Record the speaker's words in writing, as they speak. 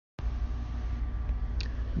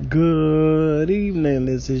Good evening.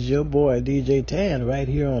 This is your boy DJ Tan right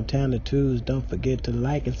here on Tanner Tunes. Don't forget to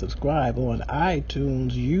like and subscribe on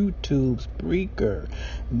iTunes, YouTube, Spreaker,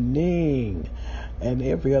 Ning, and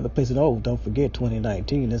every other place. And don't forget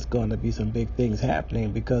 2019. There's going to be some big things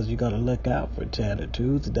happening because you're going to look out for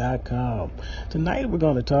TannerTunes.com. Tonight we're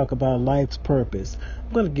going to talk about life's purpose.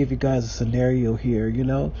 I'm going to give you guys a scenario here.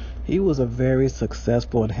 He was a very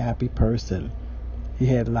successful and happy person. He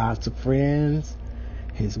had lots of friends.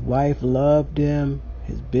 His wife loved him,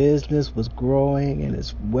 his business was growing, and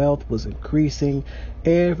his wealth was increasing.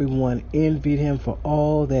 Everyone envied him for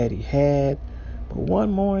all that he had. But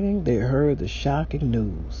one morning, they heard the shocking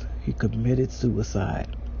news. He committed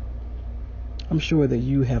suicide. I'm sure that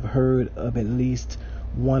you have heard of at least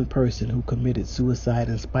one person who committed suicide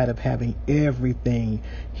in spite of having everything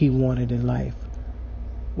he wanted in life.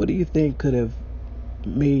 What do you think could have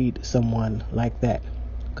made someone like that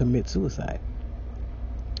commit suicide?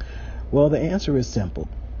 Well, the answer is simple.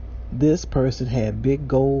 This person had big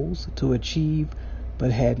goals to achieve,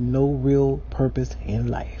 but had no real purpose in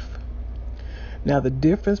life. Now, the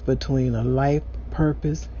difference between a life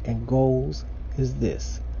purpose and goals is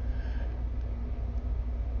this.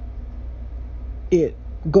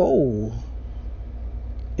 Goal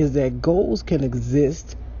is that goals can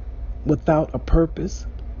exist without a purpose,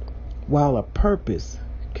 while a purpose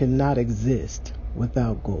cannot exist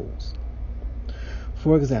without goals.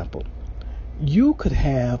 For example, you could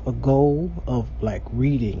have a goal of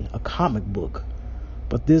reading a comic book,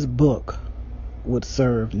 but this book would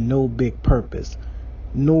serve no big purpose,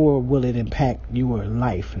 nor will it impact your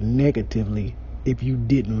life negatively if you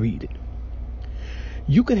didn't read it.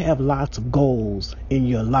 You could have lots of goals in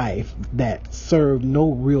your life that serve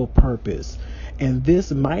no real purpose, and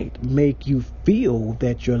this might make you feel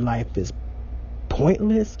that your life is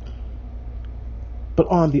pointless. But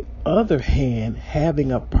on the other hand,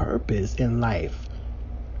 having a purpose in life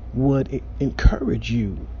would encourage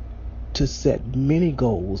you to set many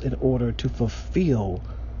goals in order to fulfill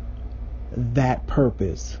that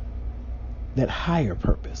purpose, that higher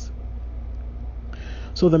purpose.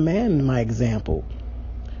 So the man in my example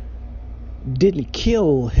didn't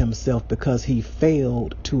kill himself because he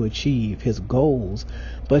failed to achieve his goals,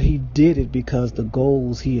 but he did it because the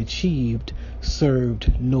goals he achieved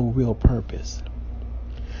served no real purpose.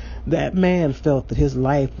 That man felt that his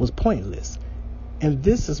life was pointless, and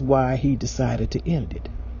this is why he decided to end it.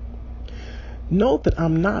 Note that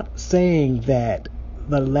I'm not saying that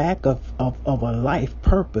the lack of a life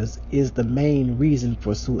purpose is the main reason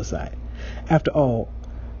for suicide. After all,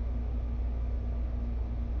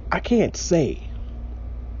 I can't say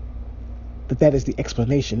that is the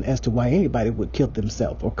explanation as to why anybody would kill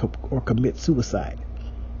themselves or commit suicide,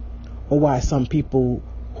 or why some people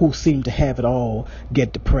who seem to have it all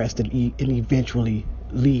get depressed and eventually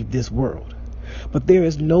leave this world. But there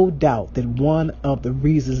is no doubt that one of the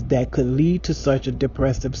reasons that could lead to such a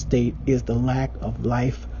depressive state is the lack of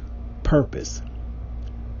life purpose.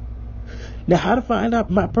 Now, how to find out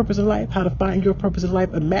my purpose in life, how to find your purpose in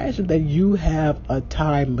life? Imagine that you have a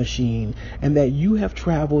time machine and that you have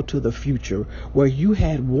traveled to the future where you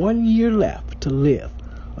had 1 year left to live,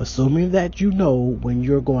 assuming that you know when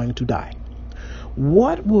you're going to die.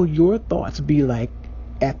 What will your thoughts be like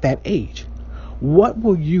at that age? What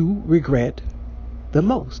will you regret the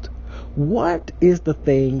most? What is the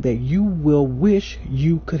thing that you will wish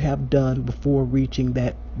you could have done before reaching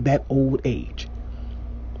that old age?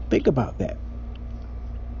 Think about that.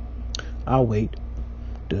 I'll wait.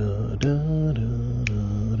 Da, da, da, da,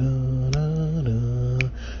 da, da, da,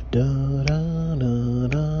 da, da, da, da, da,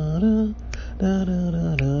 da,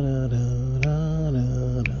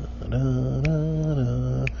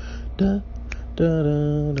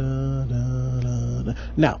 da, da.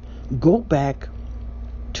 Now, go back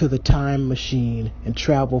to the time machine and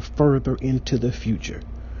travel further into the future,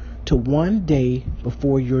 to one day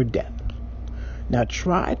before your death. Now,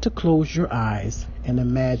 try to close your eyes and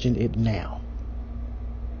imagine it now.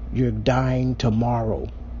 You're dying tomorrow.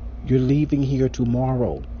 You're leaving here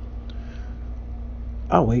tomorrow.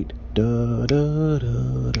 I'll wait. Da, da,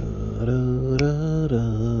 da, da, da, da,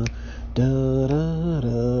 da. Da da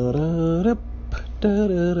da da da da da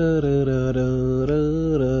da da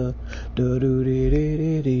da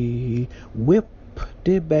da da. Whip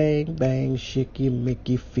de bang bang shicky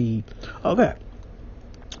mickey feet. Okay.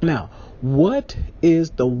 Now, what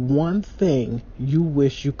is the one thing you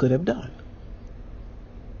wish you could have done?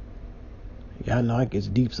 Yeah, I know it gets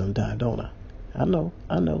deep sometimes, don't I? I know.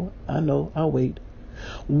 I'll wait.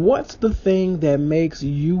 What's the thing that makes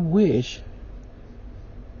you wish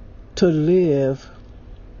to live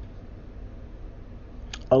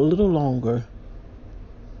a little longer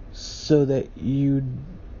so that you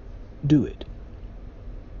do it?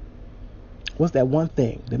 What's that one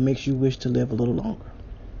thing that makes you wish to live a little longer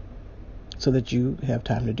so that you have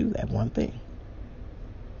time to do that one thing?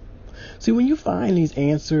 See, when you find these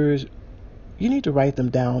answers, you need to write them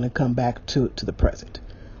down and come back to the present.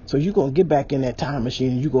 So you're going to get back in that time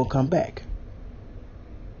machine and you're going to come back.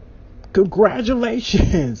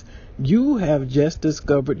 Congratulations. You have just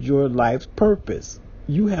discovered your life's purpose.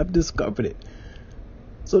 You have discovered it.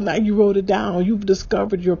 So now you wrote it down. You've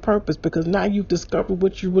discovered your purpose because now you've discovered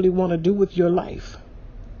what you really want to do with your life.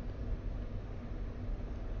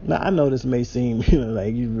 Now, I know this may seem,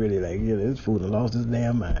 like you really this fool done lost his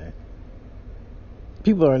damn mind.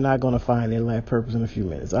 People are not going to find their life purpose in a few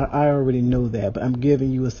minutes. I already know that, but I'm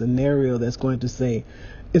giving you a scenario that's going to say,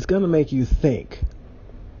 it's going to make you think,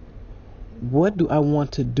 what do I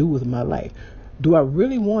want to do with my life? Do I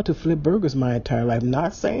really want to flip burgers my entire life?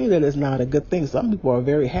 Not saying that it's not a good thing. Some people are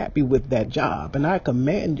very happy with that job, and I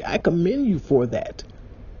commend you for that.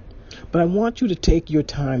 But I want you to take your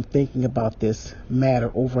time thinking about this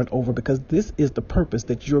matter over and over, because this is the purpose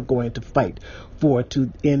that you're going to fight for to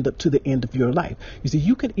the end of your life. You see,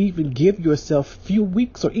 you can even give yourself a few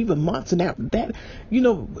weeks or even months, and after that,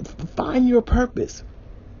 find your purpose.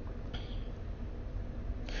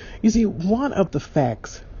 You see, one of the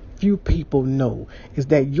facts few people know is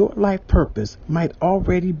that your life purpose might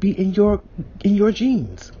already be in your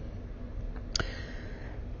genes.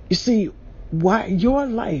 You see, why your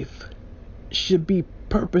life should be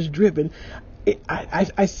purpose driven.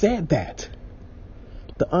 I said that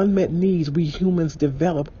the unmet needs we humans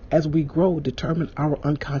develop as we grow determine our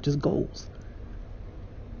unconscious goals.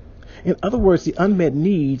 In other words, the unmet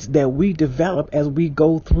needs that we develop as we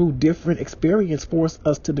go through different experience force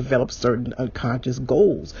us to develop certain unconscious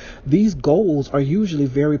goals. These goals are usually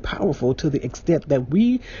very powerful to the extent that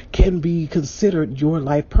we can be considered your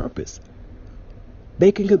life purpose.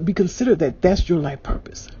 They can be considered that that's your life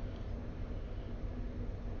purpose.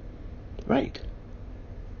 Right.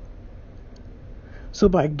 So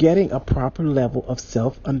by getting a proper level of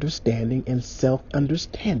self-understanding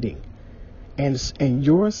and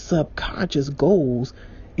your subconscious goals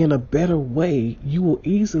in a better way, you will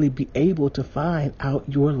easily be able to find out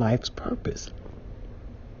your life's purpose.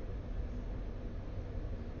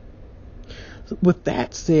 With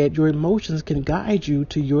that said, your emotions can guide you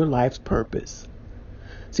to your life's purpose.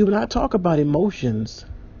 See, when I talk about emotions,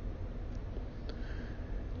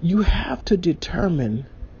 you have to determine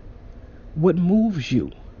what moves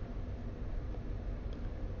you.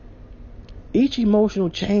 Each emotional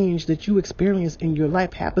change that you experience in your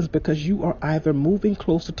life happens because you are either moving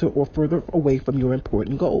closer to or further away from your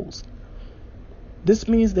important goals. This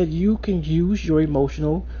means that you can use your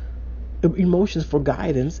emotions for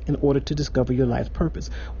guidance in order to discover your life's purpose.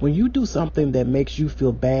 When you do something that makes you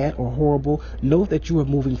feel bad or horrible, know that you are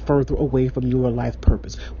moving further away from your life's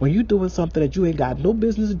purpose. When you're doing something that you ain't got no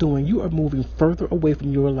business doing, you are moving further away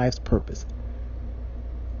from your life's purpose.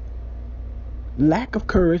 Lack of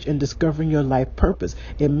courage in discovering your life purpose.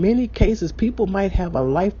 In many cases, people might have a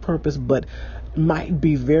life purpose but might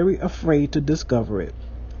be very afraid to discover it.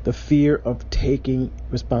 The fear of taking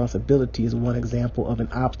responsibility is one example of an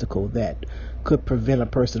obstacle that could prevent a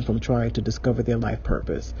person from trying to discover their life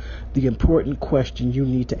purpose. The important question you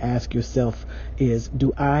need to ask yourself is,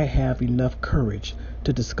 do I have enough courage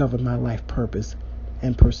to discover my life purpose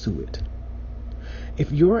and pursue it?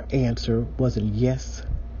 If your answer wasn't yes,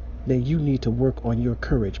 then you need to work on your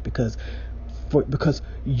courage because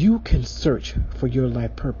you can search for your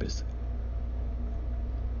life purpose.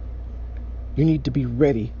 You need to be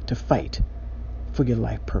ready to fight for your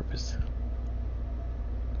life purpose.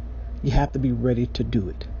 You have to be ready to do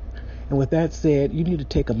it. And with that said, you need to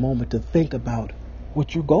take a moment to think about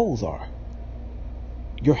what your goals are,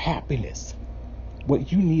 your happiness,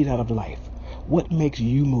 what you need out of life, what makes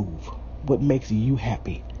you move, what makes you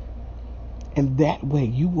happy. And that way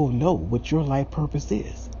you will know what your life purpose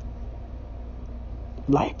is.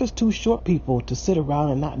 Life is too short, people, to sit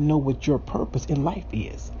around and not know what your purpose in life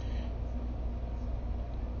is.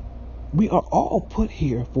 We are all put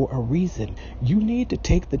here for a reason. You need to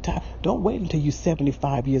take the time. Don't wait until you're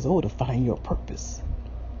 75 years old to find your purpose.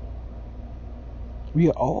 We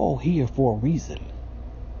are all here for a reason.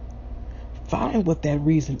 Find what that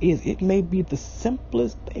reason is. It may be the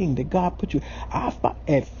simplest thing that God put you.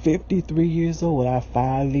 At 53 years old, I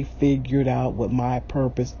finally figured out what my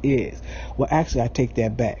purpose is. Well, actually, I take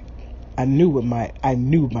that back. I knew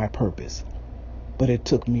my purpose, but it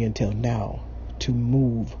took me until now to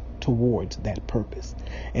move towards that purpose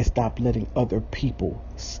and stop letting other people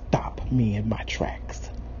stop me in my tracks.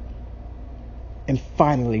 And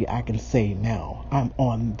finally, I can say now, I'm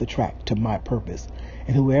on the track to my purpose.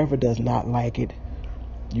 And whoever does not like it,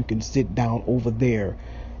 you can sit down over there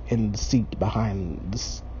in the seat behind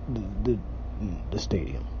the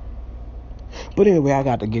stadium. But anyway, I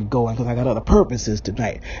got to get going because I got other purposes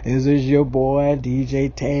tonight. This is your boy,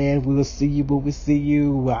 DJ Tan. We'll see you when we see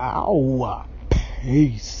you. Wow.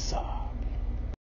 Peace.